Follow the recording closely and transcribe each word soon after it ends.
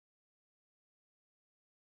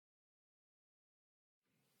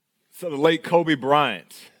So the late Kobe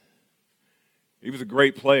Bryant, he was a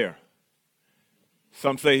great player.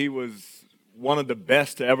 Some say he was one of the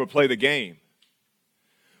best to ever play the game.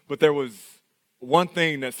 But there was one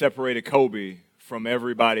thing that separated Kobe from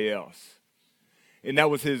everybody else. And that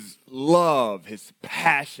was his love, his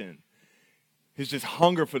passion, his just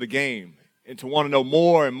hunger for the game and to want to know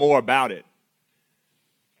more and more about it.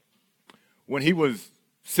 When he was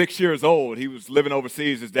 6 years old, he was living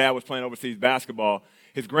overseas. His dad was playing overseas basketball.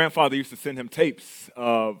 His grandfather used to send him tapes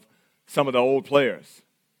of some of the old players.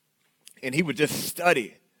 And he would just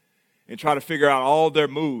study and try to figure out all their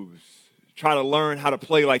moves, try to learn how to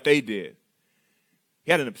play like they did.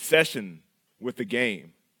 He had an obsession with the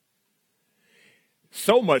game.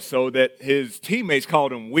 So much so that his teammates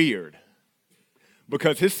called him weird.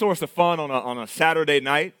 Because his source of fun on a Saturday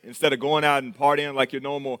night, instead of going out and partying like your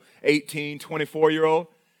normal 18, 24-year-old,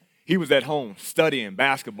 he was at home studying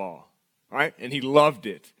basketball, right? And he loved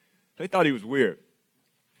it. They thought he was weird.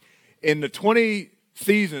 In the 20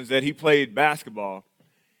 seasons that he played basketball,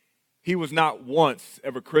 he was not once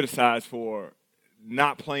ever criticized for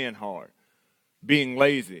not playing hard, being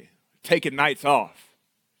lazy, taking nights off.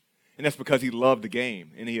 And that's because he loved the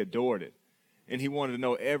game and he adored it. And he wanted to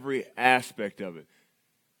know every aspect of it.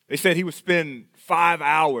 They said he would spend 5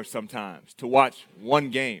 hours sometimes to watch one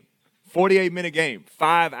game, 48-minute game,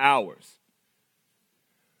 5 hours.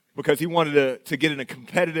 Because he wanted to get in a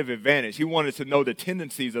competitive advantage. He wanted to know the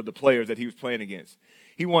tendencies of the players that he was playing against.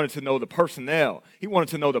 He wanted to know the personnel. He wanted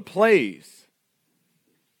to know the plays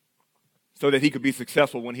so that he could be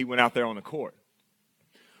successful when he went out there on the court.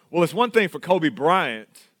 Well, it's one thing for Kobe Bryant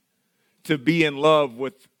to be in love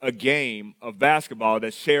with a game of basketball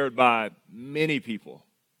that's shared by many people.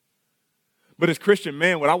 But as Christian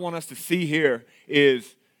men, what I want us to see here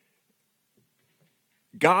is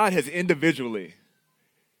God has individually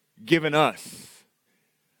given us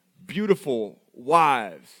beautiful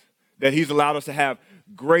wives that he's allowed us to have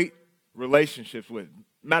great relationships with.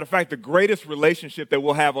 Matter of fact, the greatest relationship that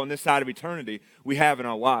we'll have on this side of eternity, we have in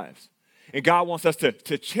our wives. And God wants us to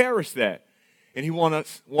cherish that. And he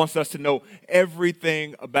wants us to know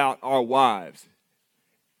everything about our wives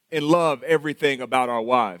and love everything about our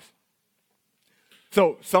wives.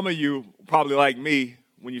 So some of you, probably like me,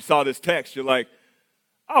 when you saw this text, you're like,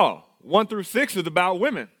 oh, 1 through 6 is about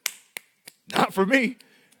women. Not for me,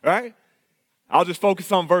 right? I'll just focus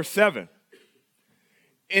on verse 7.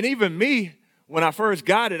 And even me, when I first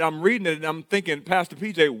got it, I'm reading it and I'm thinking, Pastor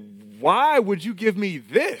PJ, why would you give me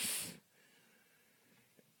this?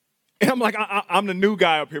 And I'm like, I'm the new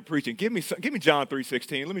guy up here preaching. Give me John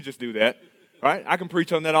 3:16. Let me just do that, right? I can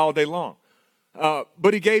preach on that all day long.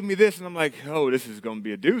 But he gave me this, and I'm like, oh, this is going to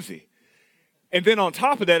be a doozy. And then on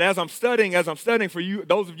top of that, as I'm studying for you,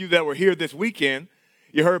 those of you that were here this weekend,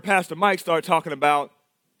 you heard Pastor Mike start talking about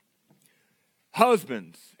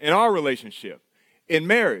husbands in our relationship, in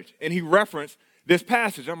marriage, and he referenced this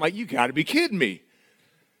passage. I'm like, you got to be kidding me.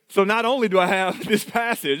 So not only do I have this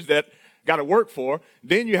passage that got to work for,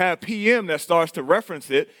 then you have PM that starts to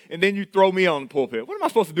reference it, and then you throw me on the pulpit. What am I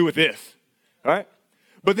supposed to do with this? All right?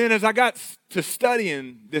 But then as I got to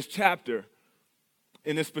studying this chapter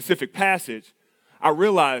in this specific passage, I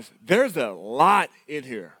realized there's a lot in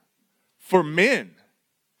here for men,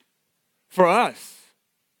 for us.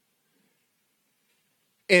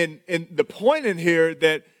 And the point in here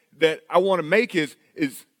that I want to make is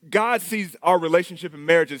God sees our relationship in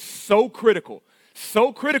marriage as so critical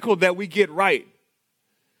that we get right,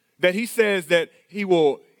 that he says that he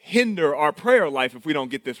will hinder our prayer life if we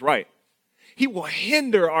don't get this right. He will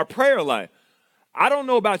hinder our prayer life. I don't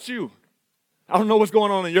know about you. I don't know what's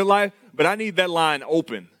going on in your life, but I need that line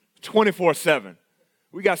open 24/7.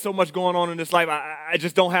 We got so much going on in this life, I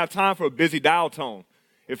just don't have time for a busy dial tone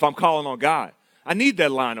if I'm calling on God. I need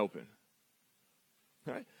that line open.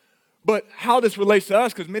 Right? But how this relates to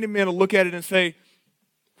us, because many men will look at it and say,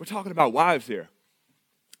 we're talking about wives here.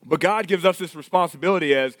 But God gives us this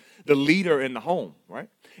responsibility as the leader in the home, right?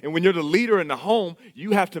 And when you're the leader in the home,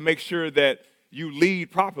 you have to make sure that you lead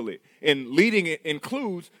properly. And leading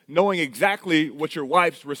includes knowing exactly what your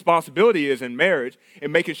wife's responsibility is in marriage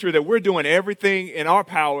and making sure that we're doing everything in our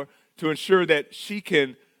power to ensure that she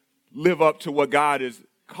can live up to what God is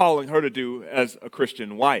calling her to do as a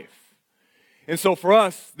Christian wife. And so for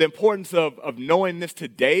us, the importance of knowing this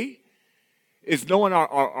today is knowing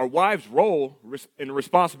our wives' role and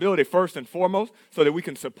responsibility first and foremost, so that we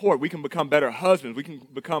can support, we can become better husbands, we can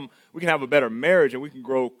have a better marriage, and we can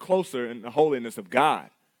grow closer in the holiness of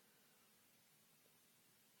God.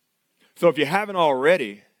 So if you haven't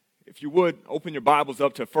already, if you would, open your Bibles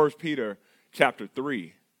up to 1 Peter chapter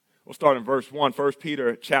 3. We'll start in verse 1, 1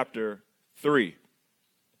 Peter chapter 3.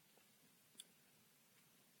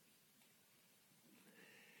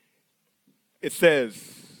 it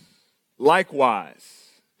says, likewise.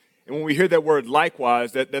 And when we hear that word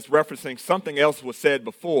likewise, that's referencing something else was said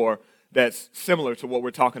before that's similar to what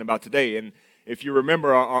we're talking about today. And if you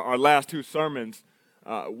remember our last two sermons,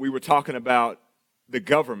 we were talking about the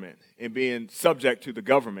government and being subject to the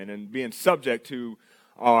government and being subject to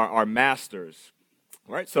our masters,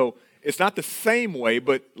 right? So it's not the same way,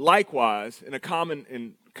 but likewise, in a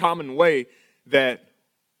common way, that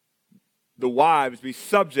the wives be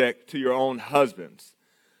subject to your own husbands,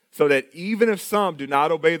 so that even if some do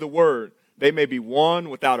not obey the word, they may be won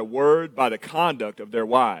without a word by the conduct of their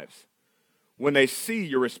wives, when they see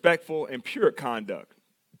your respectful and pure conduct.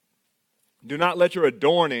 Do not let your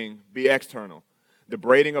adorning be external, the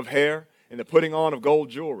braiding of hair and the putting on of gold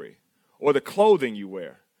jewelry, or the clothing you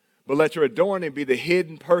wear, but let your adorning be the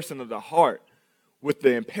hidden person of the heart, with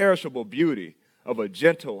the imperishable beauty of a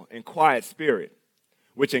gentle and quiet spirit,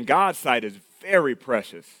 which in God's sight is very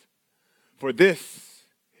precious. For this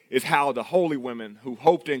is how the holy women who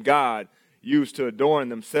hoped in God used to adorn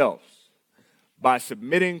themselves, by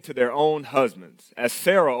submitting to their own husbands, as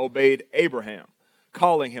Sarah obeyed Abraham,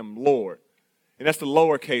 calling him Lord. And that's the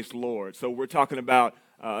lowercase Lord. So we're talking about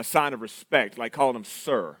a sign of respect, like calling him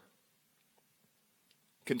sir.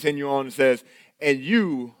 Continue on and says, and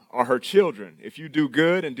you are her children, if you do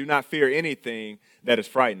good and do not fear anything that is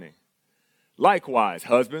frightening. Likewise,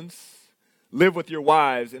 husbands, live with your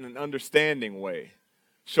wives in an understanding way,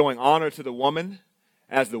 showing honor to the woman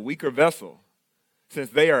as the weaker vessel, since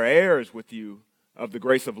they are heirs with you of the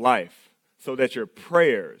grace of life, so that your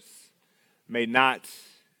prayers may not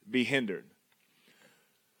be hindered.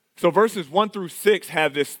 So verses 1 through 6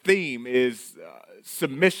 have this theme is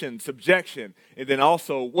submission, subjection, and then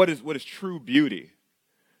also what is true beauty.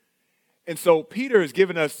 And so Peter has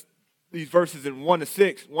given us these verses in 1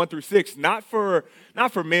 through 6, not for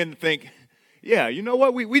men to think, yeah, you know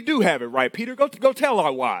what, we do have it right. Peter, go tell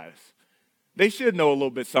our wives. They should know a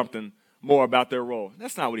little bit something more about their role.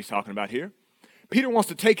 That's not what he's talking about here. Peter wants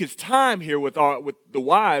to take his time here with the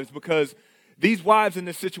wives, because these wives in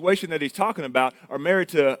this situation that he's talking about are married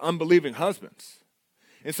to unbelieving husbands.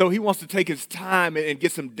 And so he wants to take his time and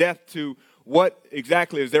get some depth to what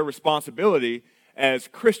exactly is their responsibility as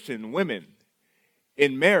Christian women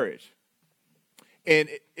in marriage. And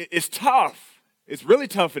it's tough. It's really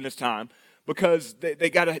tough in this time, because they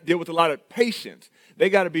got to deal with a lot of patience. They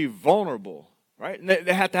got to be vulnerable, right? And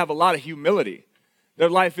they have to have a lot of humility. Their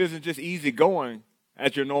life isn't just easy going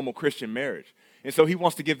as your normal Christian marriage. And so he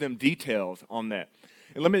wants to give them details on that.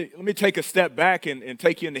 And let me take a step back and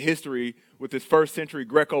take you into history with this first century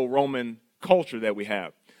Greco-Roman culture that we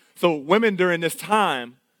have. So women during this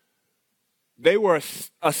time, they were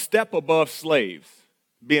a step above slaves,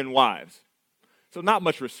 being wives. So not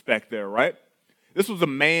much respect there, right? This was a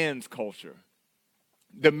man's culture.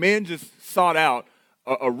 The men just sought out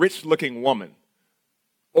a rich-looking woman,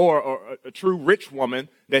 or a true rich woman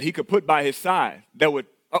that he could put by his side that would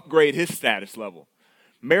upgrade his status level.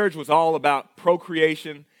 Marriage was all about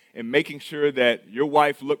procreation and making sure that your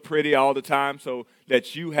wife looked pretty all the time so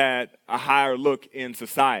that you had a higher look in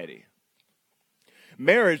society.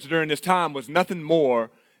 Marriage during this time was nothing more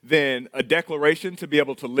than a declaration to be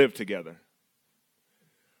able to live together.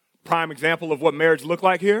 Prime example of what marriage looked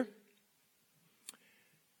like here.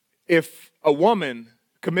 If a woman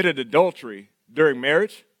committed adultery during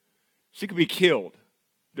marriage, she could be killed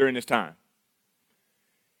during this time.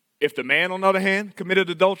 If the man, on the other hand, committed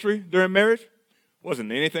adultery during marriage,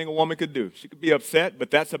 wasn't anything a woman could do. She could be upset,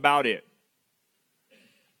 but that's about it.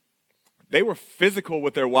 They were physical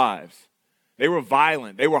with their wives. They were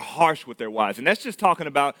violent. They were harsh with their wives. And that's just talking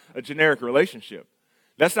about a generic relationship.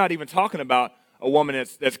 That's not even talking about a woman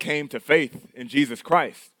that's came to faith in Jesus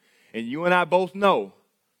Christ. And you and I both know,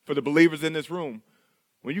 for the believers in this room,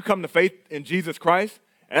 when you come to faith in Jesus Christ,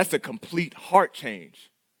 that's a complete heart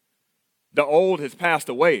change. The old has passed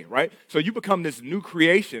away, right? So you become this new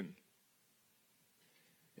creation.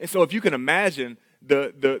 And so if you can imagine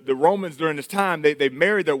the Romans during this time, they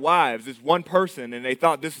married their wives, this one person, and they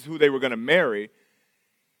thought this is who they were going to marry.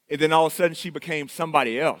 And then all of a sudden she became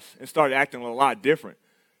somebody else and started acting a lot different.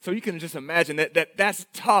 So you can just imagine that's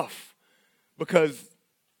tough, because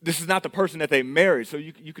this is not the person that they married. So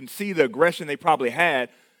you can see the aggression they probably had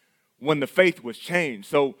when the faith was changed.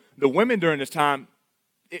 So the women during this time,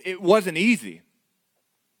 it wasn't easy.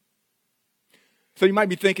 So you might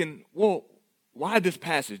be thinking, well, why this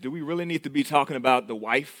passage? Do we really need to be talking about the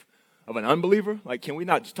wife of an unbeliever? Like, can we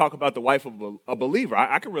not just talk about the wife of a believer?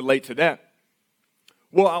 I can relate to that.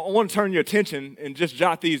 Well, I want to turn your attention and just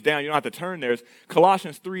jot these down. You don't have to turn there. It's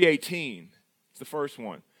Colossians 3:18. It's the first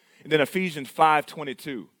one. And then Ephesians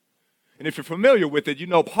 5:22. And if you're familiar with it, you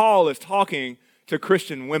know Paul is talking to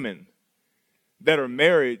Christian women that are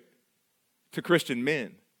married to Christian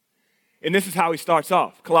men. And this is how he starts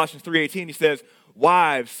off. Colossians 3:18, he says,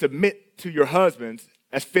 wives, submit to your husbands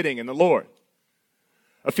as fitting in the Lord.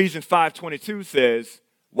 Ephesians 5:22 says,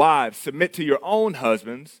 wives, submit to your own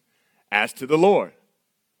husbands as to the Lord.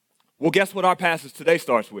 Well, guess what our passage today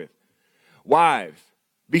starts with? Wives,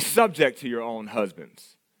 be subject to your own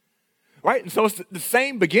husbands. Right? And so it's the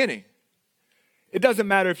same beginning. It doesn't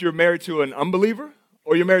matter if you're married to an unbeliever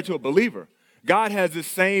or you're married to a believer. God has the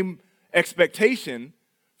same expectation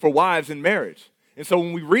for wives in marriage. And so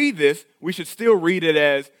when we read this, we should still read it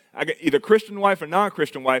as either Christian wife or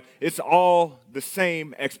non-Christian wife. It's all the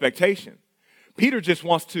same expectation. Peter just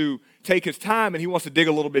wants to take his time and he wants to dig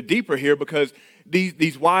a little bit deeper here because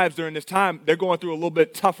these wives during this time, they're going through a little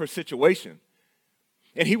bit tougher situation.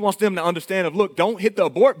 And he wants them to understand of, look, don't hit the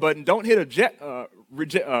abort button. Don't hit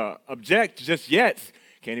object just yet.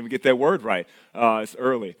 Can't even get that word right. It's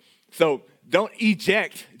early. So don't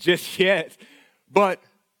eject just yet, but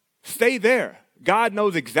stay there. God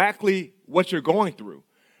knows exactly what you're going through.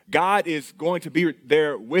 God is going to be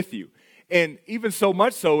there with you. And even so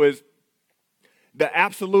much so is the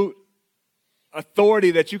absolute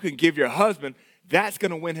authority that you can give your husband, that's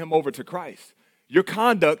going to win him over to Christ. Your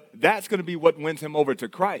conduct, that's going to be what wins him over to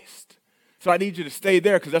Christ. So I need you to stay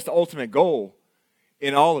there because that's the ultimate goal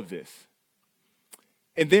in all of this.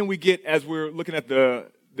 And then we get, as we're looking at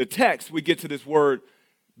the text, we get to this word,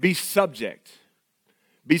 be subject,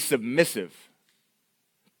 be submissive.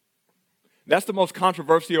 That's the most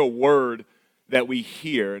controversial word that we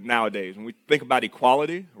hear nowadays. When we think about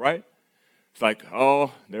equality, right? It's like,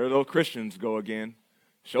 oh, there those Christians go again,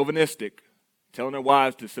 chauvinistic, telling their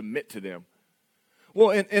wives to submit to them.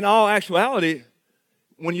 Well, in all actuality,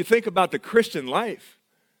 when you think about the Christian life,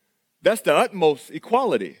 that's the utmost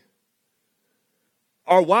equality.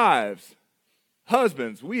 Our wives,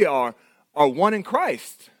 husbands, we are one in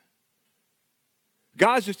Christ.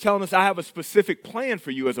 God's just telling us I have a specific plan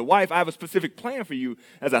for you as a wife. I have a specific plan for you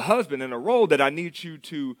as a husband and a role that I need you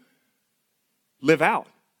to live out.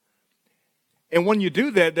 And when you do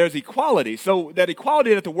that, there's equality. So that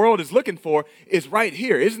equality that the world is looking for is right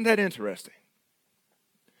here. Isn't that interesting?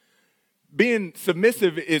 Being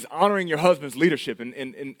submissive is honoring your husband's leadership and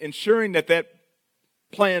ensuring that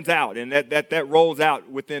plans out and that rolls out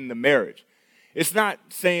within the marriage. It's not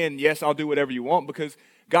saying, yes, I'll do whatever you want, because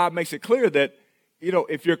God makes it clear that, you know,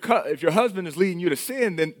 if your husband is leading you to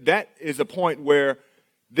sin, then that is a point where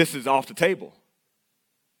this is off the table.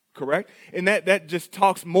 Correct? And that just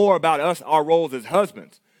talks more about us, our roles as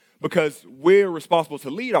husbands, because we're responsible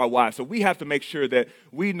to lead our wives. So we have to make sure that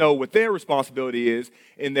we know what their responsibility is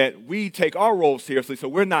and that we take our role seriously so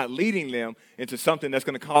we're not leading them into something that's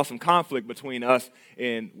going to cause some conflict between us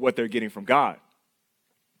and what they're getting from God.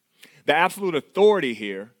 The absolute authority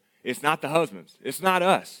here is not the husbands. It's not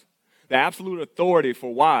us. The absolute authority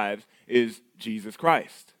for wives is Jesus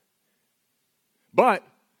Christ. But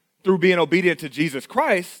through being obedient to Jesus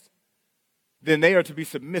Christ, then they are to be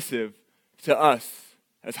submissive to us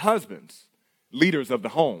as husbands, leaders of the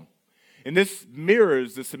home. And this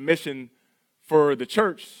mirrors the submission for the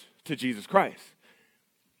church to Jesus Christ.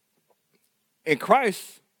 And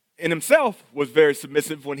Christ in himself was very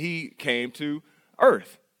submissive when he came to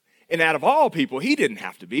earth. And out of all people, he didn't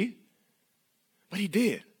have to be, but he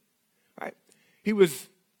did. Right? He was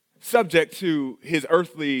subject to his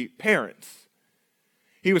earthly parents.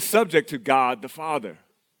 He was subject to God the Father.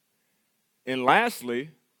 And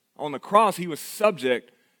lastly, on the cross, he was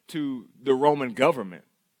subject to the Roman government.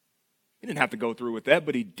 He didn't have to go through with that,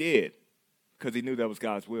 but he did because he knew that was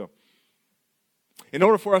God's will. In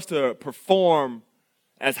order for us to perform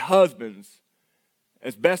as husbands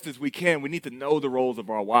as best as we can, we need to know the roles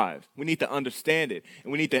of our wives. We need to understand it,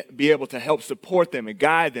 and we need to be able to help support them and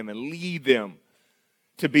guide them and lead them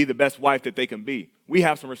to be the best wife that they can be. We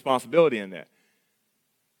have some responsibility in that.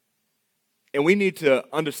 And we need to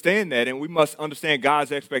understand that, and we must understand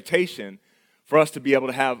God's expectation for us to be able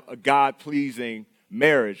to have a God-pleasing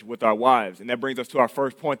marriage with our wives. And that brings us to our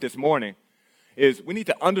first point this morning, is we need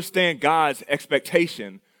to understand God's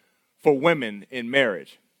expectation for women in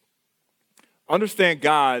marriage. Understand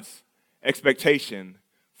God's expectation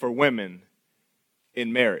for women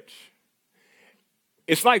in marriage.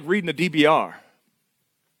 It's like reading the DBR,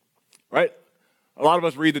 right? A lot of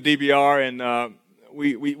us read the DBR and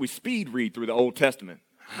we speed read through the Old Testament.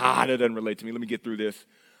 That doesn't relate to me. Let me get through this.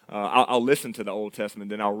 I'll listen to the Old Testament,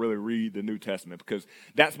 then I'll really read the New Testament because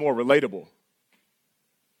that's more relatable.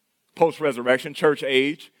 Post-resurrection, church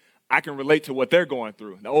age, I can relate to what they're going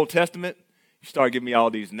through. The Old Testament, you start giving me all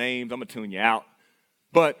these names, I'm going to tune you out.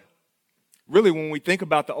 But really, when we think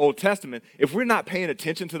about the Old Testament, if we're not paying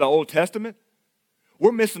attention to the Old Testament,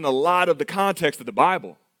 we're missing a lot of the context of the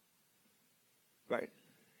Bible, right?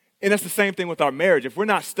 And that's the same thing with our marriage. If we're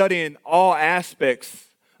not studying all aspects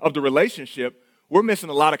of the relationship, we're missing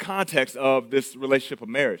a lot of context of this relationship of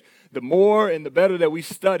marriage. The more and the better that we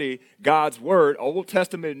study God's word, Old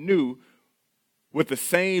Testament and New, with the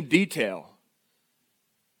same detail,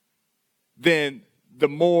 then the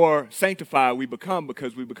more sanctified we become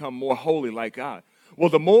because we become more holy like God. Well,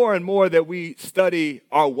 the more and more that we study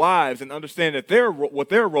our wives and understand that what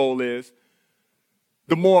their role is,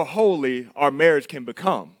 the more holy our marriage can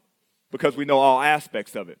become because we know all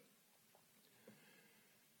aspects of it.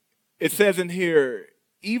 It says in here,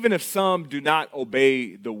 even if some do not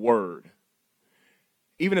obey the word.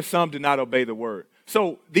 Even if some do not obey the word.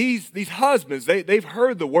 So these husbands, they've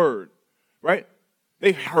heard the word, right?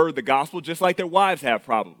 They've heard the gospel just like their wives have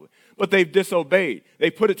probably. But they've disobeyed. They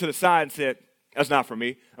put it to the side and said, that's not for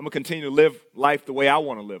me. I'm going to continue to live life the way I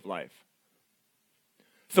want to live life.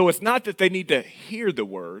 So it's not that they need to hear the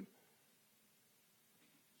word.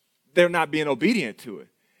 They're not being obedient to it.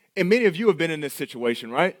 And many of you have been in this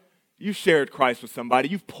situation, right? You've shared Christ with somebody.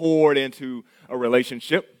 You've poured into a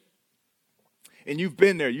relationship. And you've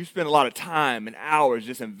been there. You've spent a lot of time and hours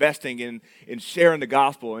just investing in sharing the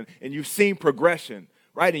gospel. And you've seen progression,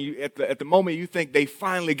 right? And you, at the moment you think they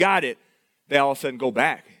finally got it, they all of a sudden go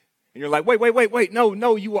back. And you're like, wait.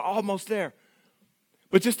 No, you were almost there.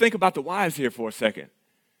 But just think about the wives here for a second.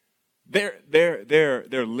 They're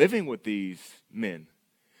living with these men.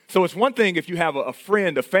 So it's one thing if you have a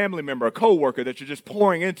friend, a family member, a coworker that you're just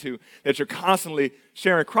pouring into, that you're constantly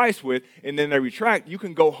sharing Christ with, and then they retract. You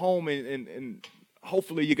can go home and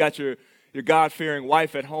hopefully you got your God-fearing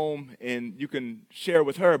wife at home and you can share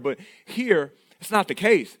with her. But here, it's not the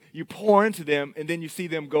case. You pour into them and then you see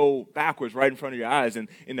them go backwards right in front of your eyes and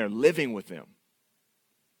they're living with them.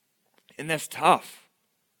 And that's tough.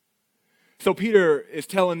 So Peter is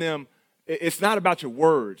telling them, it's not about your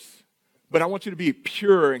words, but I want you to be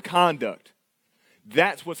pure in conduct.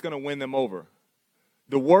 That's what's going to win them over.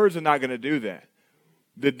 The words are not going to do that.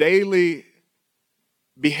 The daily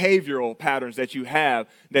behavioral patterns that you have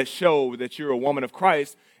that show that you're a woman of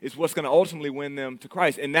Christ is what's going to ultimately win them to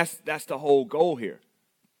Christ. And that's the whole goal here.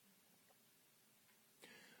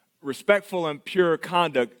 Respectful and pure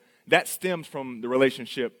conduct, that stems from the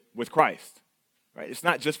relationship with Christ. Right? It's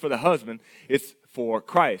not just for the husband, it's for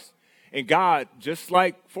Christ. And God, just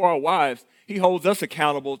like for our wives, he holds us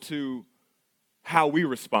accountable to how we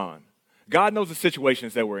respond. God knows the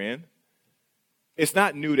situations that we're in. It's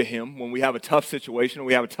not new to him when we have a tough situation,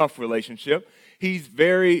 we have a tough relationship. He's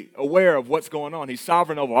very aware of what's going on. He's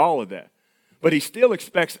sovereign over all of that. But he still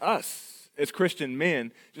expects us as Christian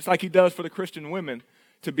men, just like he does for the Christian women,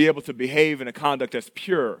 to be able to behave in a conduct that's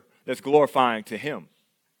pure, that's glorifying to him.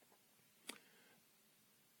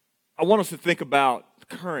 I want us to think about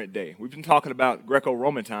current day. We've been talking about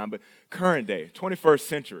Greco-Roman time, but current day, 21st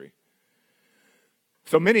century.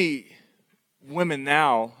 So many women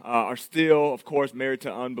now are still, of course, married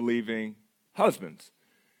to unbelieving husbands.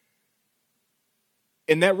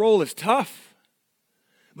 And that role is tough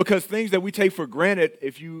because things that we take for granted,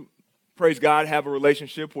 if you, praise God, have a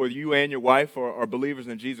relationship where you and your wife are believers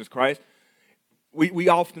in Jesus Christ, we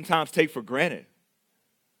oftentimes take for granted.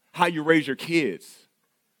 How you raise your kids.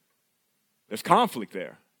 There's conflict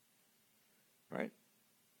there, right?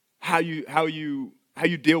 How you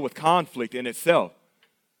deal with conflict in itself.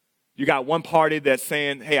 You got one party that's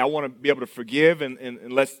saying, "Hey, I want to be able to forgive,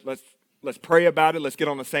 and let's pray about it. Let's get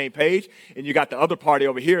on the same page." And you got the other party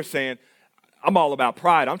over here saying, "I'm all about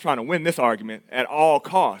pride. I'm trying to win this argument at all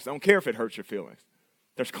costs. I don't care if it hurts your feelings."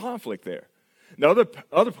 There's conflict there. The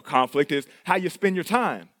other conflict is how you spend your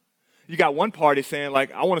time. You got one party saying,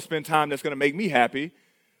 like, "I want to spend time that's going to make me happy."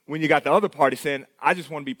 When you got the other party saying, "I just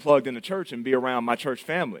want to be plugged into church and be around my church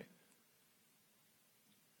family."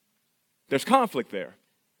 There's conflict there.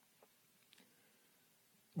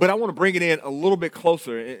 But I want to bring it in a little bit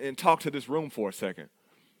closer and talk to this room for a second.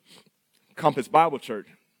 Compass Bible Church,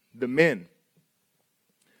 the men.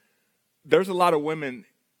 There's a lot of women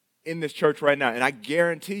in this church right now, and I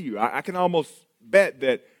guarantee you, I can almost bet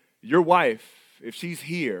that your wife, if she's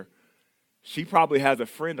here, she probably has a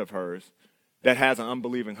friend of hers that has an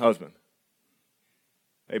unbelieving husband.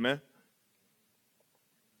 Amen?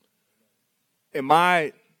 And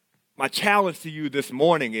my challenge to you this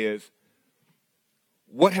morning is,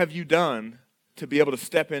 what have you done to be able to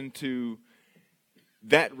step into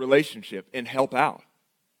that relationship and help out?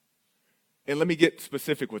 And let me get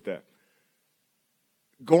specific with that.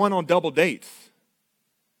 Going on double dates,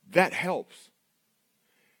 that helps.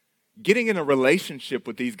 Getting in a relationship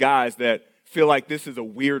with these guys that feel like this is a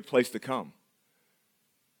weird place to come.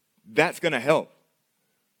 That's going to help.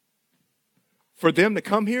 For them to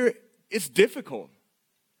come here, it's difficult.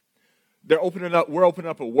 We're opening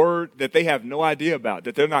up a word that they have no idea about,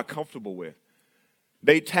 that they're not comfortable with.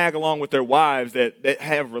 They tag along with their wives that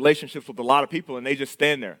have relationships with a lot of people, and they just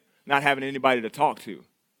stand there, not having anybody to talk to.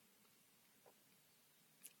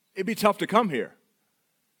 It'd be tough to come here.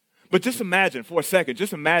 But just imagine for a second,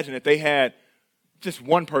 that they had just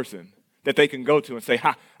one person that they can go to and say,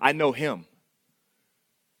 I know him.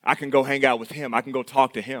 I can go hang out with him. I can go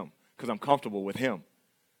talk to him because I'm comfortable with him.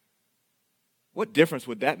 What difference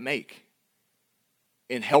would that make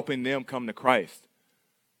in helping them come to Christ?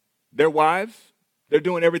 Their wives, they're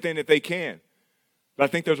doing everything that they can. But I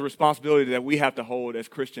think there's a responsibility that we have to hold as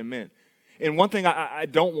Christian men. And one thing I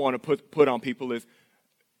don't want to put on people is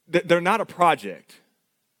that they're not a project,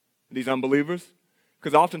 these unbelievers.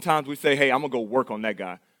 Because oftentimes we say, hey, I'm going to go work on that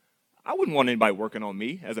guy. I wouldn't want anybody working on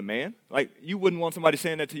me as a man. Like, you wouldn't want somebody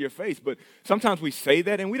saying that to your face. But sometimes we say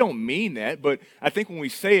that, and we don't mean that. But I think when we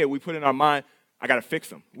say it, we put in our mind, I got to fix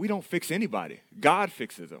them. We don't fix anybody. God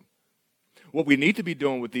fixes them. What we need to be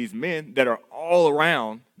doing with these men that are all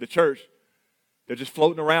around the church, they're just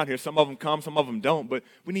floating around here. Some of them come, some of them don't. But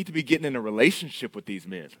we need to be getting in a relationship with these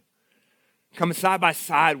men. Coming side by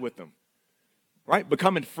side with them. Right?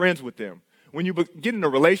 Becoming friends with them. When you get in a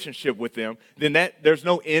relationship with them, then there's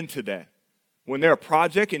no end to that. When they're a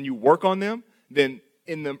project and you work on them, then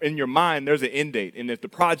in your mind, there's an end date. And if the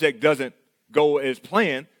project doesn't go as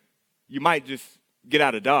planned, you might just get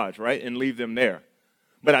out of Dodge, right, and leave them there.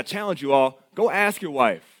 But I challenge you all, go ask your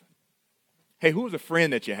wife, hey, who's a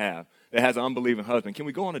friend that you have that has an unbelieving husband? Can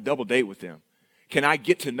we go on a double date with them? Can I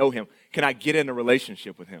get to know him? Can I get in a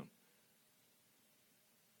relationship with him?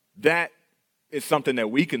 That is something that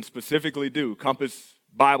we can specifically do, Compass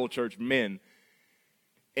Bible Church men,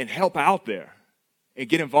 and help out there and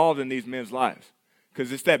get involved in these men's lives.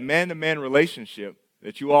 Because it's that man-to-man relationship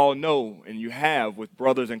that you all know and you have with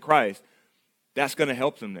brothers in Christ, that's going to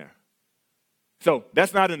help them there. So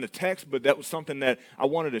that's not in the text, but that was something that I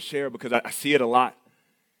wanted to share because I see it a lot.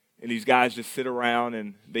 And these guys just sit around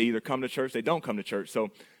and they either come to church, they don't come to church.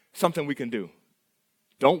 So something we can do.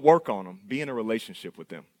 Don't work on them. Be in a relationship with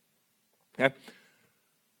them. Okay?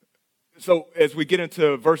 So as we get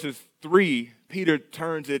into verses 3, Peter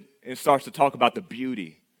turns it and starts to talk about the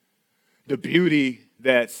beauty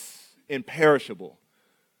that's imperishable,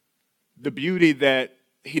 the beauty that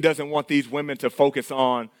he doesn't want these women to focus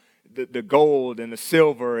on the gold and the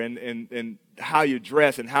silver and how you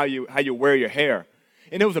dress and how you wear your hair.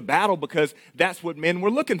 And it was a battle because that's what men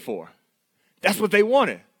were looking for. That's what they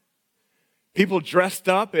wanted. People dressed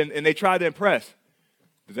up and they tried to impress.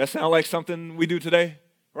 Does that sound like something we do today,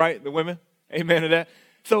 right? The women? Amen to that.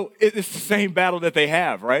 So it's the same battle that they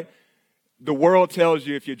have, right? The world tells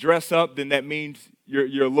you if you dress up, then that means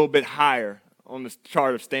you're a little bit higher on the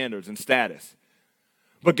chart of standards and status.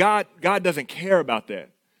 But God doesn't care about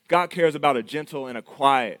that. God cares about a gentle and a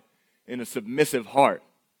quiet and a submissive heart.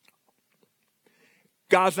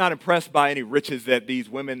 God's not impressed by any riches that these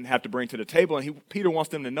women have to bring to the table, and Peter wants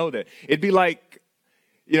them to know that. It'd be like,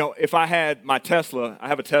 if I had my Tesla, I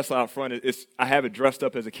have a Tesla out front. I have it dressed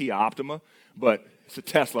up as a Kia Optima, but it's a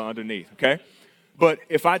Tesla underneath, okay? But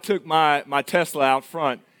if I took my Tesla out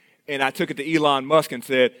front and I took it to Elon Musk and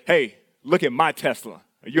said, hey, look at my Tesla.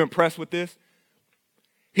 Are you impressed with this?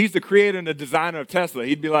 He's the creator and the designer of Tesla.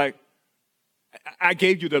 He'd be like, I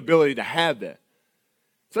gave you the ability to have that.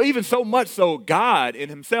 So even so much so, God in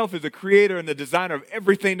himself is the creator and the designer of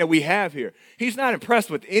everything that we have here. He's not impressed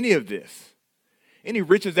with any of this. Any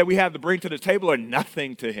riches that we have to bring to the table are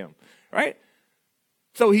nothing to him, right?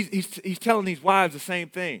 So he's telling these wives the same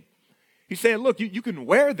thing. He's saying, look, you can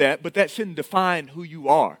wear that, but that shouldn't define who you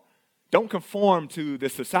are. Don't conform to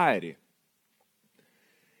this society.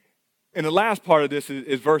 And the last part of this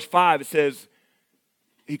is verse 5. It says,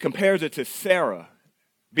 he compares it to Sarah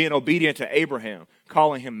being obedient to Abraham,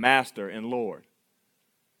 calling him master and Lord.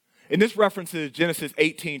 And this references Genesis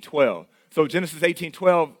 18:12. So Genesis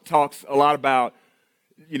 18:12 talks a lot about,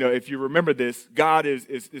 if you remember this, God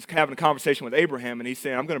is having a conversation with Abraham, and he's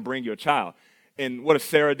saying, I'm going to bring you a child. And what does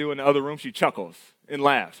Sarah do in the other room? She chuckles and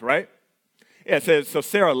laughs, right? Yeah, it says, so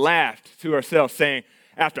Sarah laughed to herself, saying,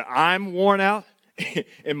 after I'm worn out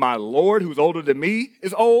and my Lord, who's older than me,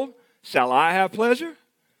 is old, shall I have pleasure?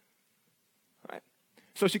 Right?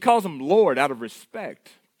 So she calls him Lord out of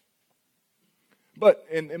respect. But,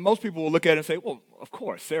 and most people will look at it and say, well, of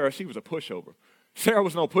course, Sarah, she was a pushover. Sarah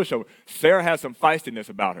was no pushover. Sarah has some feistiness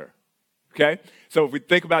about her, okay? So if we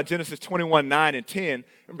think about Genesis 21:9 and 10,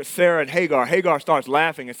 remember Sarah and Hagar. Hagar starts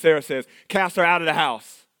laughing, and Sarah says, cast her out of the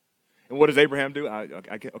house. And what does Abraham do?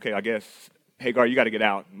 I guess, Hagar, you got to get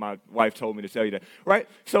out. My wife told me to tell you that, right?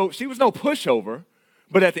 So she was no pushover,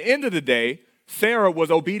 but at the end of the day, Sarah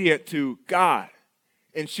was obedient to God,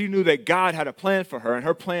 and she knew that God had a plan for her, and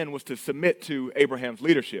her plan was to submit to Abraham's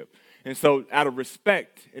leadership. And so out of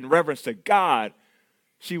respect and reverence to God,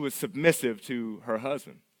 she was submissive to her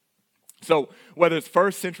husband. So whether it's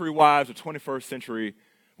first century wives or 21st century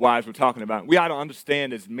wives we're talking about, we ought to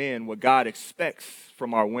understand as men what God expects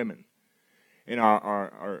from our women and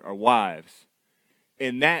our wives.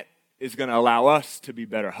 And that is going to allow us to be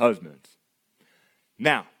better husbands.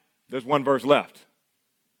 Now, there's one verse left.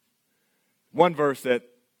 One verse that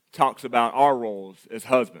talks about our roles as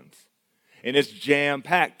husbands. And it's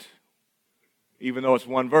jam-packed, even though it's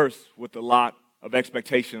one verse, with a lot of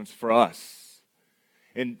expectations for us.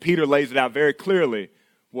 And Peter lays it out very clearly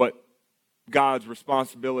what God's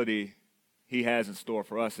responsibility he has in store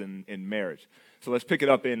for us in marriage. So let's pick it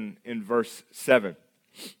up in verse 7.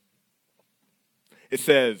 It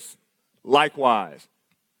says, likewise,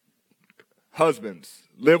 husbands,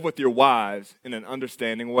 live with your wives in an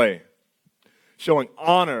understanding way, showing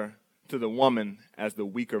honor to the woman as the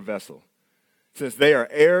weaker vessel, since they are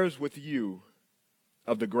heirs with you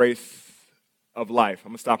of the grace of life.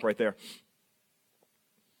 I'm going to stop right there.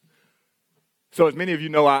 So as many of you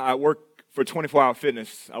know, I work for 24 Hour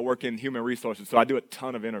Fitness. I work in human resources, so I do a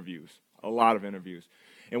ton of interviews, a lot of interviews.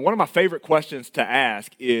 And one of my favorite questions to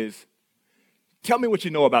ask is, tell me what you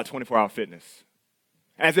know about 24 Hour Fitness.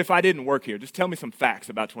 As if I didn't work here. Just tell me some facts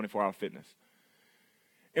about 24 Hour Fitness.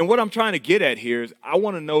 And what I'm trying to get at here is I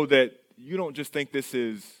want to know that you don't just think this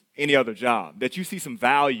is any other job, that you see some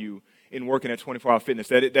value in working at 24 Hour Fitness,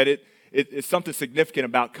 that it's something significant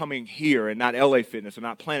about coming here and not LA Fitness or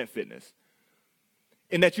not Planet Fitness.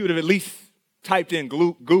 And that you would have at least typed in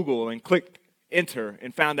Google and clicked enter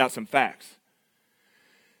and found out some facts.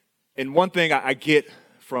 And one thing I get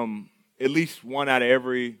from at least one out of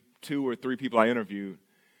every 2 or 3 people I interviewed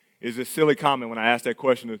is this silly comment when I ask that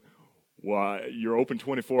question is, well, you're open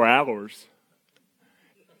 24 hours.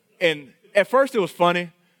 And at first it was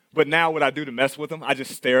funny, but now what I do to mess with them, I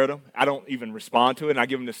just stare at them. I don't even respond to it, and I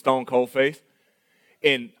give them this stone cold face.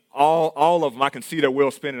 And all of them, I can see their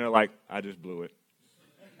wheels spinning. They're like, I just blew it.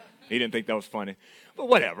 He didn't think that was funny. But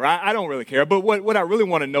whatever, I don't really care. But what I really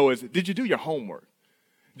want to know is, did you do your homework?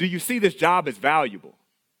 Do you see this job as valuable?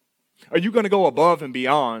 Are you going to go above and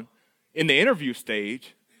beyond in the interview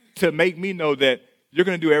stage to make me know that you're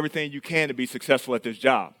going to do everything you can to be successful at this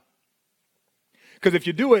job? Because if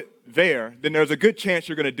you do it there, then there's a good chance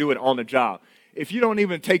you're going to do it on the job. If you don't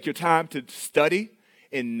even take your time to study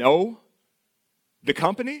and know the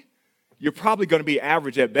company, you're probably going to be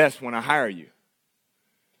average at best when I hire you.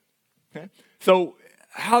 Okay? So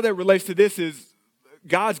how that relates to this is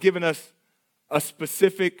God's given us a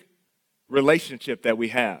specific relationship that we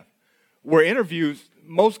have. Where interviews,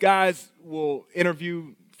 most guys will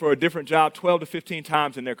interview for a different job 12 to 15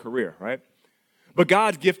 times in their career, right? But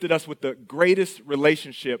God's gifted us with the greatest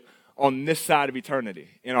relationship on this side of eternity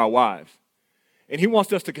in our wives. And he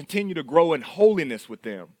wants us to continue to grow in holiness with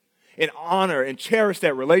them and honor and cherish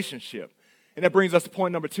that relationship. And that brings us to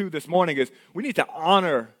point number 2 this morning is we need to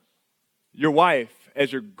honor your wife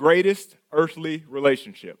as your greatest earthly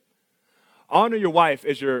relationship. Honor your wife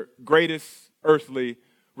as your greatest earthly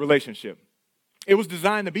relationship. It was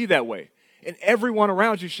designed to be that way. And everyone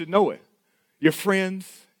around you should know it. Your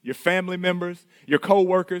friends, your family members, your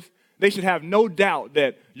co-workers, they should have no doubt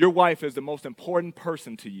that your wife is the most important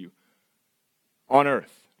person to you on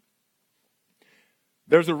earth.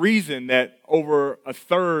 There's a reason that over a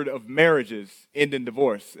third of marriages end in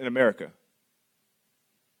divorce in America.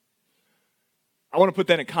 I want to put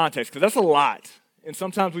that in context because that's a lot. And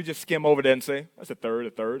sometimes we just skim over that and say, that's a third.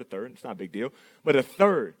 It's not a big deal. But a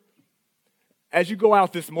third. As you go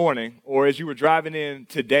out this morning or as you were driving in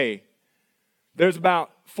today, there's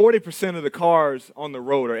about 40% of the cars on the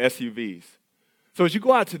road are SUVs. So as you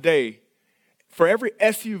go out today, for every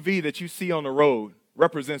SUV that you see on the road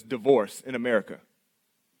represents divorce in America.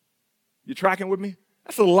 You tracking with me?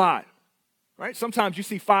 That's a lot, right? Sometimes you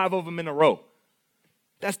see 5 of them in a row.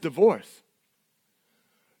 That's divorce.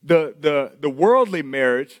 The worldly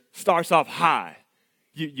marriage starts off high.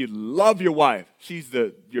 You love your wife. She's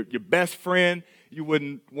your best friend. You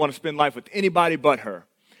wouldn't want to spend life with anybody but her.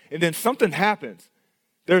 And then something happens.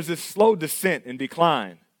 There's this slow descent and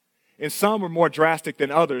decline. And some are more drastic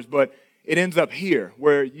than others, but it ends up here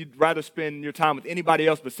where you'd rather spend your time with anybody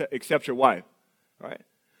else except your wife, right?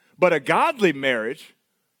 But a godly marriage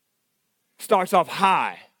starts off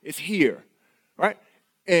high. It's here, right?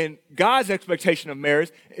 And God's expectation of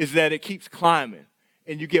marriage is that it keeps climbing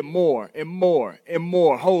and you get more and more and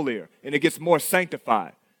more holier, and it gets more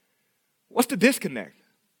sanctified. What's the disconnect?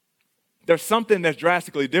 There's something that's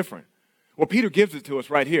drastically different. Well, Peter gives it to us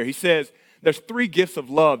right here. He says there's 3 gifts of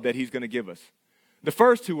love that he's going to give us. The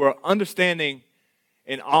first 2 are understanding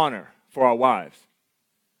and honor for our wives.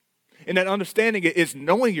 And that understanding is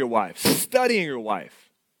knowing your wife, studying your wife.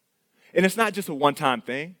 And it's not just a one-time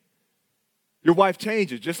thing. Your wife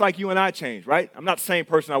changes, just like you and I change, right? I'm not the same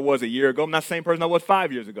person I was a year ago. I'm not the same person I was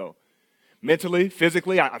 5 years ago. Mentally,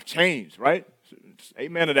 physically, I've changed, right?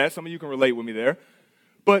 Amen to that. Some of you can relate with me there.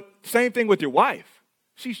 But same thing with your wife.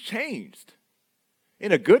 She's changed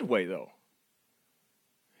in a good way, though.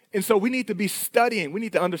 And so we need to be studying. We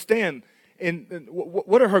need to understand and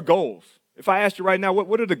what are her goals. If I asked you right now,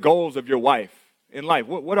 what are the goals of your wife in life?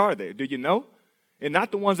 What are they? Do you know? And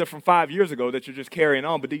not the ones that from 5 years ago that you're just carrying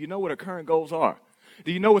on, but do you know what her current goals are?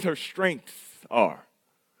 Do you know what her strengths are?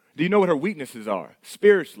 Do you know what her weaknesses are?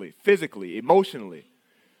 Spiritually, physically, emotionally.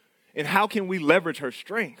 And how can we leverage her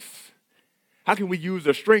strengths? How can we use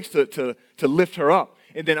her strengths to lift her up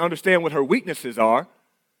and then understand what her weaknesses are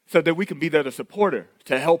so that we can be there to support her,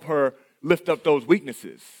 to help her lift up those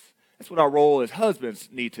weaknesses? That's what our role as husbands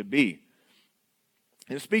need to be.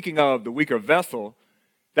 And speaking of the weaker vessel,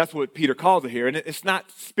 that's what Peter calls it here. And it's not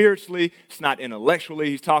spiritually, it's not intellectually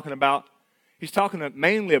he's talking about. He's talking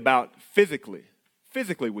mainly about physically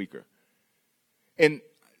weaker. And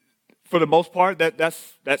for the most part,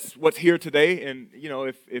 that's what's here today. And, you know,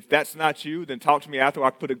 if that's not you, then talk to me after.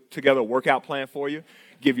 I'll put together a workout plan for you,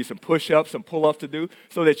 give you some push-ups, some pull-ups to do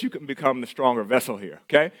so that you can become the stronger vessel here,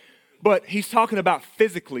 okay? But he's talking about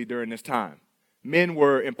physically during this time. Men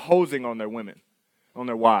were imposing on their women, on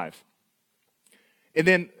their wives. And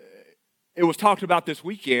then it was talked about this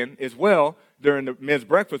weekend as well during the men's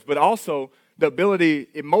breakfast, but also the ability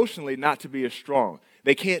emotionally not to be as strong.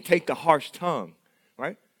 They can't take the harsh tongue,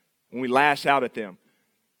 right? When we lash out at them.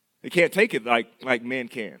 They can't take it like men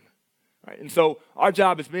can. Right? And so our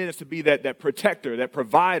job as men is to be that protector, that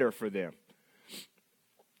provider for them.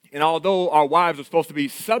 And although our wives are supposed to be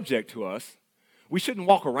subject to us, we shouldn't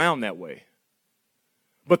walk around that way.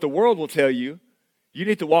 But the world will tell you, you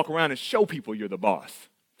need to walk around and show people you're the boss.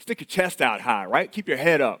 Stick your chest out high, right? Keep your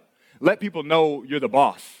head up. Let people know you're the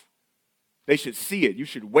boss. They should see it. You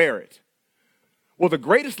should wear it. Well, the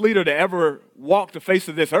greatest leader to ever walk the face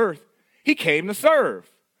of this earth, he came to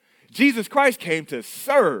serve. Jesus Christ came to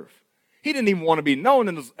serve. He didn't even want to be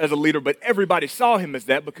known as a leader, but everybody saw him as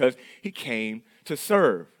that because he came to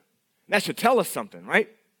serve. That should tell us something, right?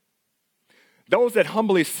 Those that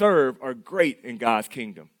humbly serve are great in God's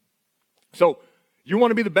kingdom. So, you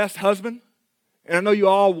want to be the best husband? And I know you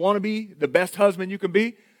all want to be the best husband you can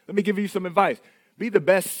be. Let me give you some advice. Be the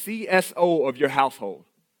best CSO of your household.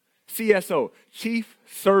 CSO, Chief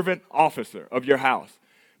Servant Officer of your house.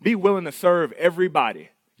 Be willing to serve everybody,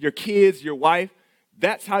 your kids, your wife.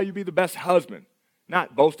 That's how you be the best husband,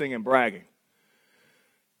 not boasting and bragging.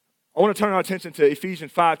 I want to turn our attention to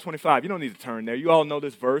Ephesians 5:25. You don't need to turn there. You all know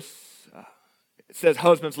this verse. It says,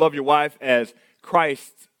 husbands, love your wife as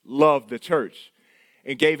Christ loved the church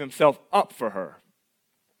and gave himself up for her.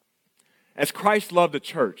 As Christ loved the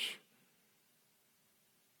church,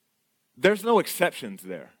 there's no exceptions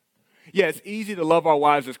there. Yeah, it's easy to love our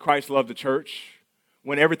wives as Christ loved the church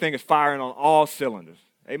when everything is firing on all cylinders.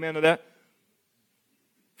 Amen to that?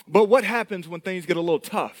 But what happens when things get a little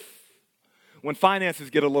tough? When finances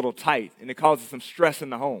get a little tight and it causes some stress in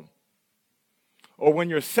the home? Or when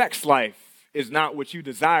your sex life is not what you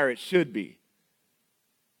desire it should be?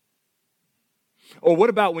 Or what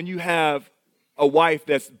about when you have a wife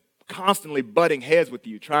that's constantly butting heads with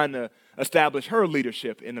you, trying to establish her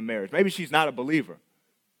leadership in the marriage? Maybe she's not a believer.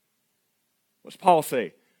 What's Paul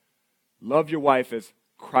say? Love your wife as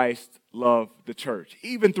Christ loved the church,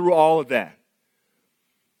 even through all of that.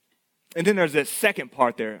 And then there's that second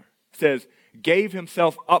part there. It says, gave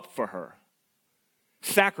himself up for her.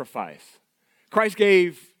 Sacrifice. Christ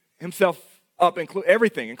gave himself up,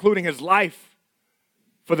 everything, including his life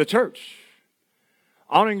for the church.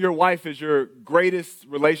 Honoring your wife as your greatest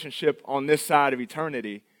relationship on this side of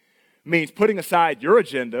eternity means putting aside your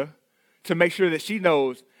agenda to make sure that she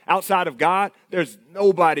knows outside of God, there's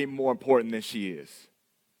nobody more important than she is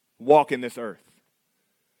walking this earth.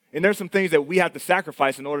 And there's some things that we have to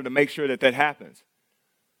sacrifice in order to make sure that that happens.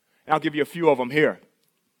 And I'll give you a few of them here.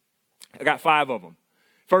 I got 5 of them.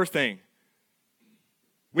 First thing,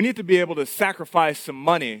 we need to be able to sacrifice some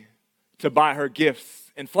money to buy her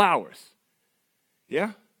gifts and flowers.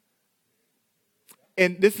 Yeah?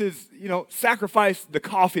 And this is, sacrifice the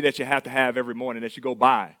coffee that you have to have every morning that you go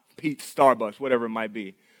buy. Pete's, Starbucks, whatever it might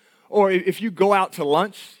be. Or if you go out to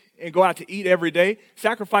lunch and go out to eat every day,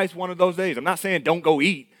 sacrifice one of those days. I'm not saying don't go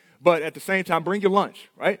eat, but at the same time, bring your lunch,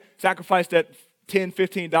 right? Sacrifice that $10,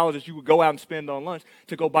 $15 that you would go out and spend on lunch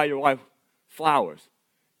to go buy your wife flowers.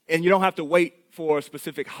 And you don't have to wait for a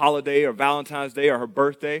specific holiday or Valentine's Day or her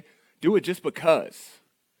birthday. Do it just because.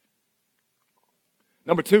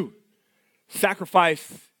 Number 2,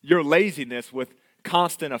 sacrifice your laziness with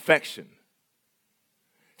constant affection.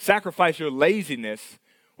 Sacrifice your laziness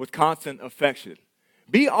with constant affection.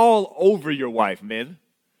 Be all over your wife, men.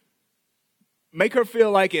 Make her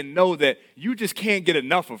feel like and know that you just can't get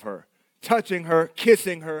enough of her. Touching her,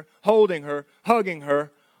 kissing her, holding her, hugging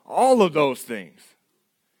her, all of those things.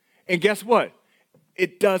 And guess what?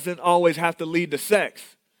 It doesn't always have to lead to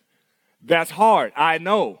sex. That's hard, I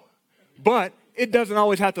know. But it doesn't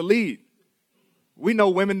always have to lead. We know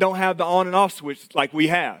women don't have the on and off switch like we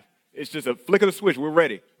have. It's just a flick of the switch, we're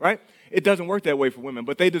ready, right? It doesn't work that way for women,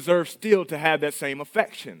 but they deserve still to have that same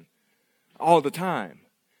affection all the time.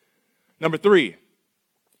 Number 3,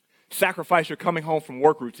 sacrifice your coming home from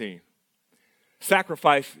work routine.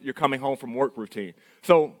 Sacrifice your coming home from work routine.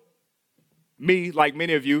 So, me, like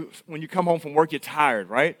many of you, when you come home from work, you're tired,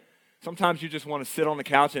 right? Sometimes you just want to sit on the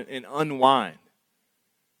couch and unwind.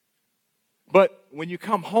 But when you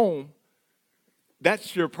come home,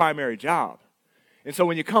 that's your primary job. And so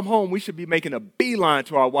when you come home, we should be making a beeline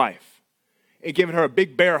to our wife and giving her a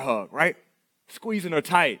big bear hug, right? Squeezing her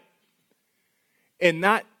tight. And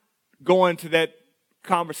not going to that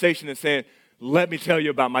conversation and saying, let me tell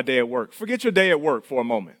you about my day at work. Forget your day at work for a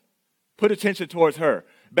moment. Put attention towards her.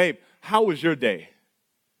 Babe, how was your day?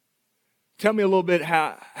 Tell me a little bit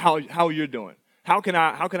how you're doing. How can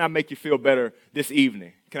I make you feel better this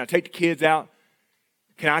evening? Can I take the kids out?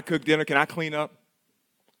 Can I cook dinner? Can I clean up?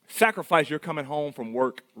 Sacrifice your coming home from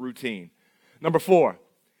work routine. Number 4,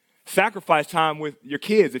 sacrifice time with your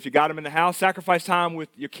kids. If you got them in the house, sacrifice time with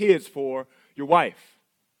your kids for your wife.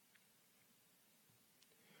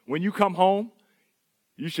 When you come home,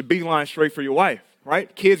 you should beeline straight for your wife,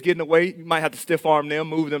 right? Kids get in the way, you might have to stiff arm them,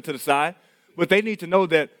 move them to the side, but they need to know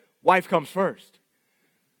that wife comes first.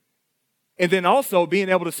 And then also being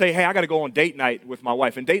able to say, hey, I got to go on date night with my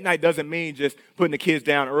wife. And date night doesn't mean just putting the kids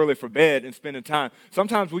down early for bed and spending time.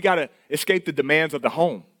 Sometimes we got to escape the demands of the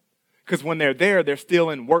home. Because when they're there, they're still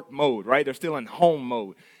in work mode, right? They're still in home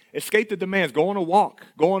mode. Escape the demands. Go on a walk.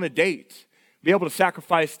 Go on a date. Be able to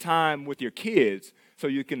sacrifice time with your kids so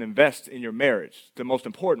you can invest in your marriage, the most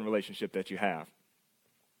important relationship that you have.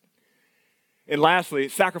 And lastly,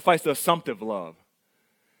 sacrifice the assumptive love.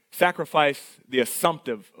 Sacrifice the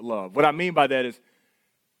assumptive love. What I mean by that is,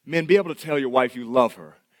 men, be able to tell your wife you love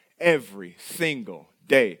her every single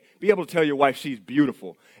day. Be able to tell your wife she's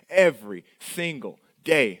beautiful every single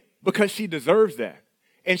day because she deserves that.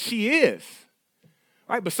 And she is.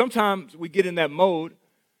 Right? But sometimes we get in that mode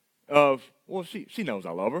of, well, she knows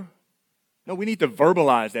I love her. No, we need to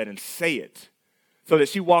verbalize that and say it so that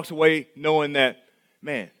she walks away knowing that,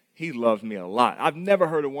 man, he loves me a lot. I've never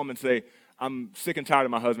heard a woman say, I'm sick and tired of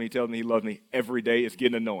my husband. He tells me he loves me every day. It's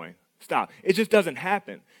getting annoying. Stop. It just doesn't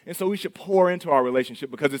happen. And so we should pour into our relationship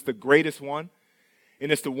because it's the greatest one,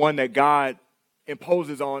 and it's the one that God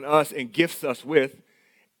imposes on us and gifts us with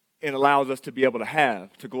and allows us to be able to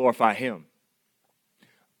have to glorify him.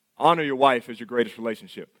 Honor your wife as your greatest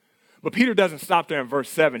relationship. But Peter doesn't stop there in verse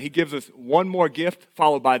 7. He gives us one more gift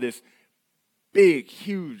followed by this big,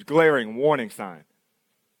 huge, glaring warning sign.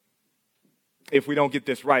 If we don't get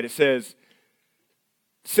this right, it says,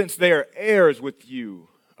 since they are heirs with you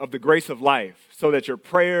of the grace of life, so that your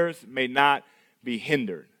prayers may not be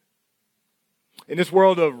hindered. In this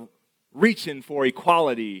world of reaching for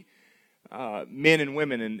equality, men and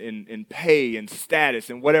women in pay and status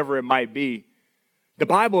and whatever it might be, the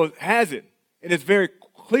Bible has it, and it's very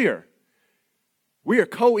clear. We are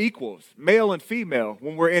co-equals, male and female,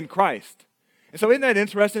 when we're in Christ. And so isn't that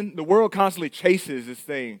interesting? The world constantly chases this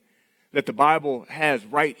thing that the Bible has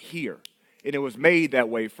right here. And it was made that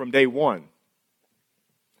way from day one.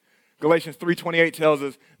 Galatians 3:28 tells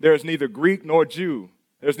us there is neither Greek nor Jew.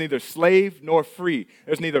 There's neither slave nor free.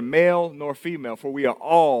 There's neither male nor female, for we are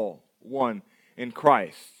all one in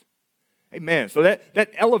Christ. Amen. So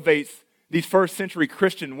that elevates these first century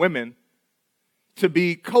Christian women to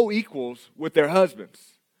be co-equals with their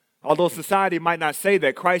husbands. Although society might not say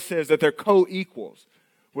that, Christ says that they're co-equals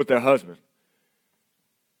with their husbands.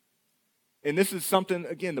 And this is something,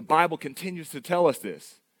 again, the Bible continues to tell us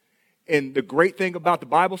this. And the great thing about the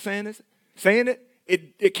Bible saying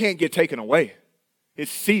it can't get taken away.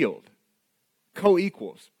 It's sealed.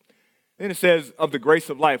 Co-equals. Then it says of the grace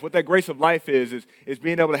of life. What that grace of life is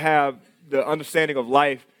being able to have the understanding of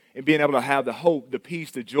life and being able to have the hope, the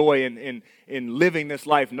peace, the joy in living this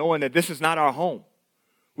life, knowing that this is not our home.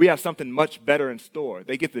 We have something much better in store.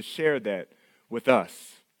 They get to share that with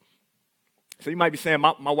us. So you might be saying,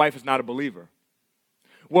 my wife is not a believer.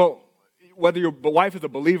 Well, whether your wife is a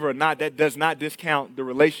believer or not, that does not discount the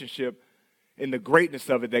relationship and the greatness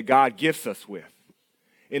of it that God gifts us with.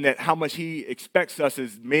 In that how much he expects us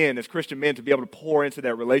as men, as Christian men, to be able to pour into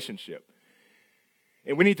that relationship.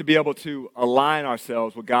 And we need to be able to align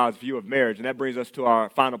ourselves with God's view of marriage. And that brings us to our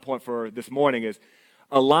final point for this morning is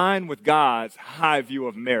align with God's high view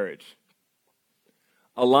of marriage.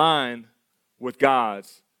 Align with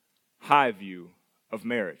God's high view of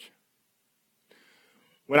marriage.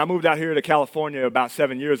 When I moved out here to California about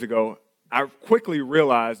 7 years ago, I quickly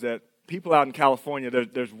realized that people out in California,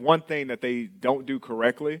 there's one thing that they don't do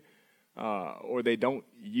correctly or they don't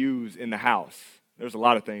use in the house. There's a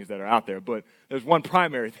lot of things that are out there, but there's one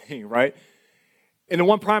primary thing, right? And the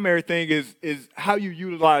one primary thing is how you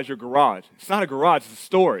utilize your garage. It's not a garage, it's a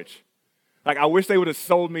storage. Like, I wish they would have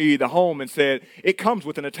sold me the home and said, it comes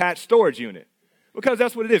with an attached storage unit. Because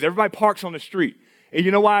that's what it is. Everybody parks on the street. And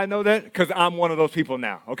you know why I know that? Because I'm one of those people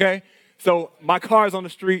now, okay? So my car is on the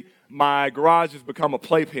street. My garage has become a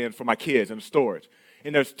playpen for my kids and storage.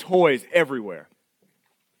 And there's toys everywhere.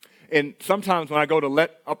 And sometimes when I go to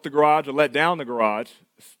let up the garage or let down the garage,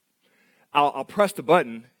 I'll press the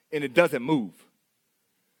button and it doesn't move.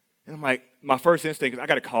 And I'm like, my first instinct is I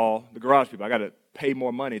got to call the garage people. I got to pay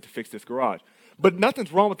more money to fix this garage. But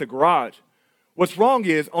nothing's wrong with the garage. What's wrong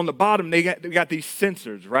is on the bottom they got these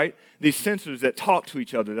sensors, right? These sensors that talk to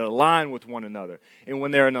each other, that align with one another. And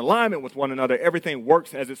when they're in alignment with one another, everything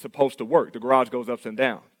works as it's supposed to work. The garage goes up and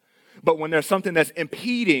down. But when there's something that's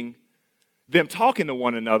impeding them talking to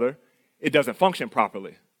one another, it doesn't function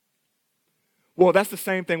properly. Well, that's the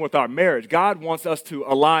same thing with our marriage. God wants us to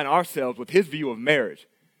align ourselves with his view of marriage.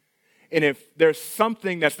 And if there's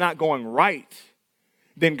something that's not going right,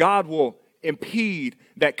 then God will impede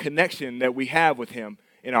that connection that we have with him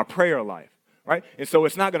in our prayer life, right? And so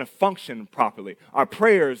it's not going to function properly. Our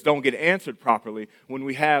prayers don't get answered properly when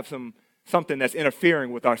we have something that's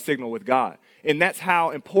interfering with our signal with God. And that's how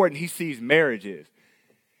important he sees marriage is.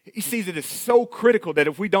 He sees it as so critical that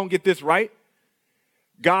if we don't get this right,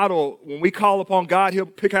 God will, when we call upon God, he'll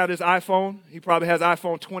pick out his iPhone. He probably has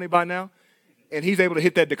iPhone 20 by now. And he's able to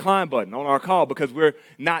hit that decline button on our call because we're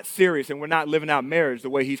not serious and we're not living out marriage the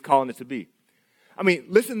way he's calling it to be. I mean,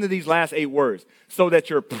 listen to these last 8 words. So that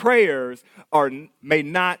your prayers may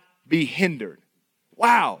not be hindered.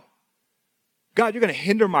 Wow. God, you're going to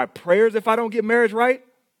hinder my prayers if I don't get marriage right?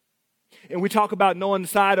 And we talk about knowing the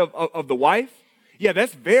side of the wife. Yeah,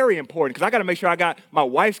 that's very important because I got to make sure my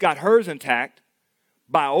wife's got hers intact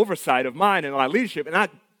by oversight of mine and my leadership. And I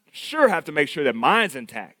sure have to make sure that mine's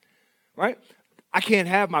intact, right? I can't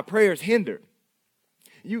have my prayers hindered.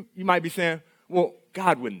 You might be saying, well,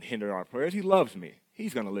 God wouldn't hinder our prayers. He loves me.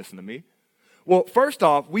 He's going to listen to me. Well, first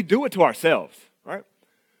off, we do it to ourselves, right?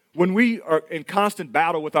 When we are in constant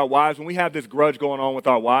battle with our wives, when we have this grudge going on with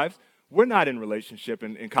our wives, we're not in relationship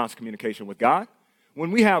and in constant communication with God.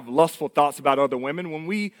 When we have lustful thoughts about other women,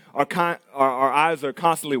 when our eyes are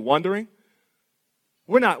constantly wandering,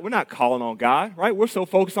 we're not calling on God, right? We're so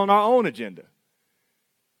focused on our own agenda.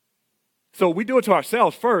 So we do it to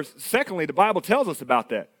ourselves first. Secondly, the Bible tells us about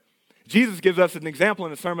that. Jesus gives us an example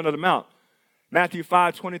in the Sermon on the Mount. Matthew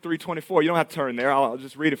 5, 23, 24. You don't have to turn there. I'll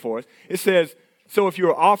just read it for us. It says, so if you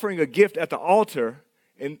are offering a gift at the altar,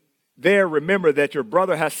 and there remember that your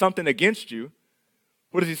brother has something against you,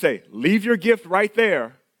 what does he say? Leave your gift right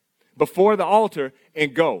there before the altar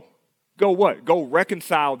and go. Go what? Go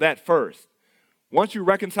reconcile that first. Once you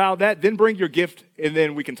reconcile that, then bring your gift and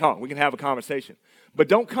then we can talk. We can have a conversation. But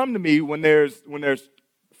don't come to me when there's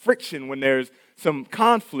friction, when there's some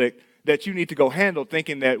conflict that you need to go handle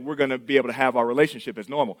thinking that we're going to be able to have our relationship as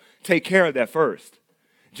normal. Take care of that first.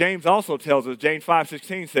 James also tells us, James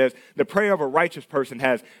 5:16 says, the prayer of a righteous person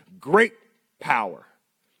has great power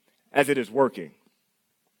as it is working.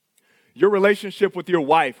 Your relationship with your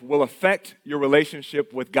wife will affect your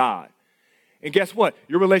relationship with God. And guess what?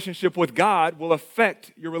 Your relationship with God will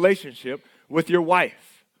affect your relationship with your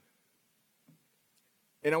wife.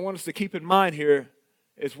 And I want us to keep in mind here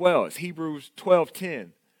as well, it's Hebrews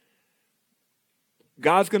 12:10.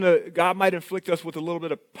 God might inflict us with a little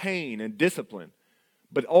bit of pain and discipline,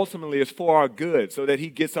 but ultimately it's for our good so that he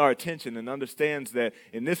gets our attention and understands that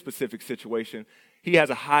in this specific situation, he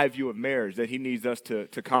has a high view of marriage that he needs us to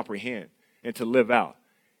comprehend and to live out,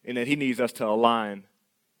 and that he needs us to align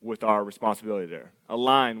with our responsibility there,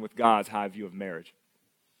 align with God's high view of marriage.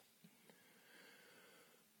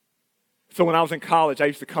 So when I was in college, I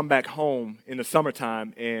used to come back home in the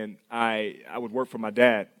summertime, and I would work for my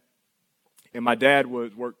dad. And my dad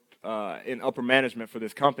would work in upper management for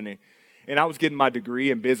this company, and I was getting my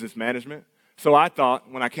degree in business management. So I thought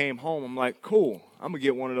when I came home, I'm like, cool, I'm going to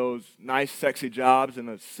get one of those nice, sexy jobs in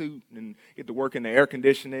a suit and get to work in the air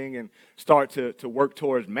conditioning and start to work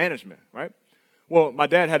towards management, right? Well, my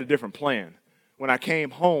dad had a different plan. When I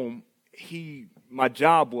came home, my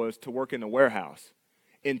job was to work in the warehouse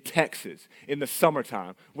in Texas in the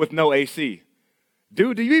summertime with no AC.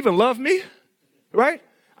 Dude, do you even love me? Right?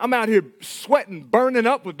 I'm out here sweating, burning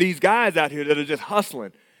up with these guys out here that are just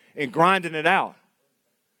hustling and grinding it out.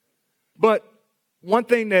 But one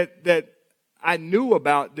thing that I knew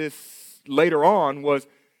about this later on was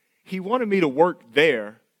he wanted me to work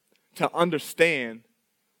there to understand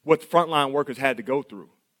what frontline workers had to go through.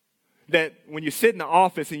 That when you sit in the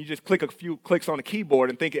office and you just click a few clicks on the keyboard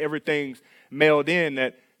and think everything's mailed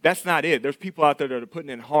in, that's not it. There's people out there that are putting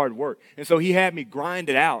in hard work. And so he had me grind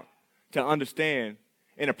it out to understand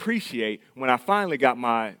and appreciate when I finally got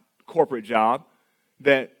my corporate job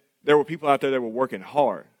that there were people out there that were working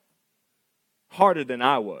hard, harder than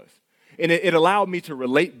I was. And it allowed me to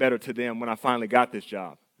relate better to them when I finally got this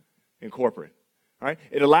job in corporate. Right?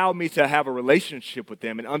 It allowed me to have a relationship with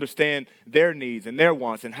them and understand their needs and their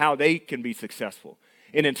wants and how they can be successful.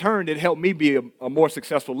 And in turn, it helped me be a more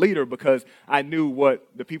successful leader because I knew what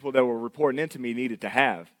the people that were reporting into me needed to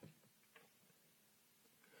have.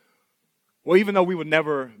 Well, even though we would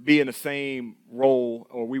never be in the same role,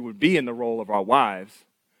 or we would be in the role of our wives,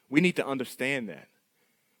 we need to understand that.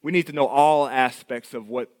 We need to know all aspects of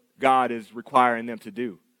what God is requiring them to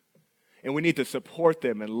do. And we need to support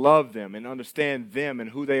them and love them and understand them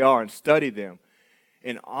and who they are and study them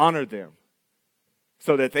and honor them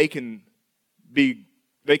so that they can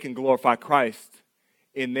glorify Christ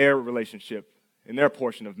in their relationship, in their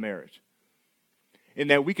portion of marriage. And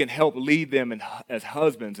that we can help lead them as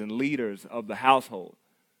husbands and leaders of the household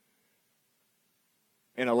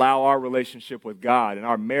and allow our relationship with God and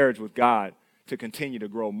our marriage with God to continue to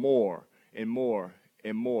grow more and more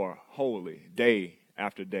and more holy day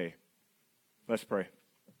after day. Let's pray.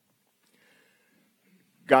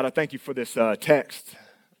 God, I thank you for this text.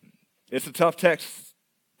 It's a tough text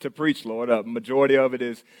to preach, Lord. A majority of it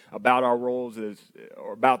is about our roles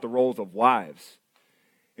or about the roles of wives.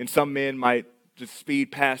 And some men might just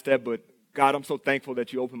speed past that, but God, I'm so thankful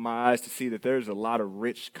that you opened my eyes to see that there's a lot of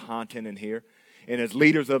rich content in here. And as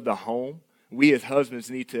leaders of the home, we as husbands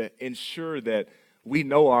need to ensure that we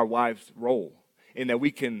know our wife's role and that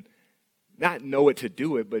we can not know it to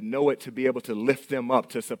do it, but know it to be able to lift them up,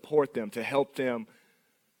 to support them, to help them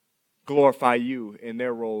glorify you in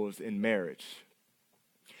their roles in marriage.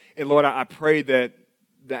 And Lord, I pray that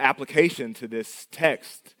the application to this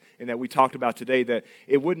text and that we talked about today, that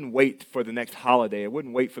it wouldn't wait for the next holiday, it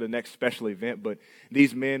wouldn't wait for the next special event, but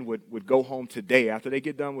these men would go home today after they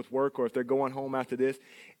get done with work, or if they're going home after this,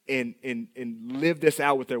 and live this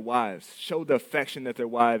out with their wives. Show the affection that their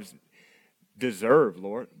wives deserve,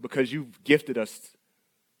 Lord, because you've gifted us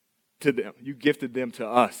to them. You gifted them to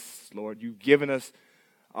us, Lord. You've given us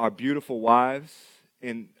our beautiful wives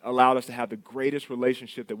and allowed us to have the greatest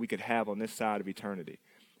relationship that we could have on this side of eternity.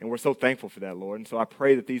 And we're so thankful for that, Lord. And so I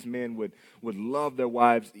pray that these men would love their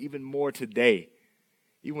wives even more today,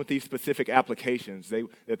 even with these specific applications,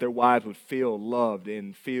 that their wives would feel loved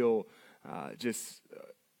and feel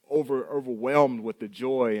overwhelmed with the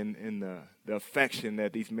joy and the affection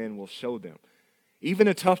that these men will show them. Even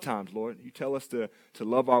in tough times, Lord, you tell us to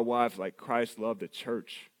love our wives like Christ loved the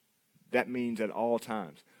church. That means at all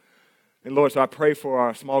times. And Lord, so I pray for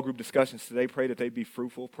our small group discussions today. Pray that they be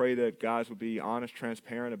fruitful. Pray that guys would be honest,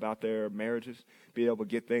 transparent about their marriages, be able to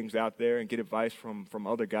get things out there and get advice from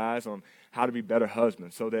other guys on how to be better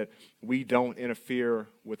husbands so that we don't interfere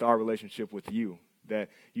with our relationship with you,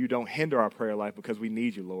 that you don't hinder our prayer life because we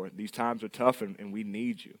need you, Lord. These times are tough and we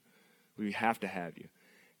need you. We have to have you.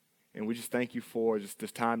 And we just thank you for just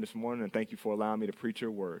this time this morning, and thank you for allowing me to preach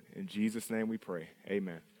your word. In Jesus' name we pray.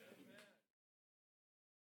 Amen.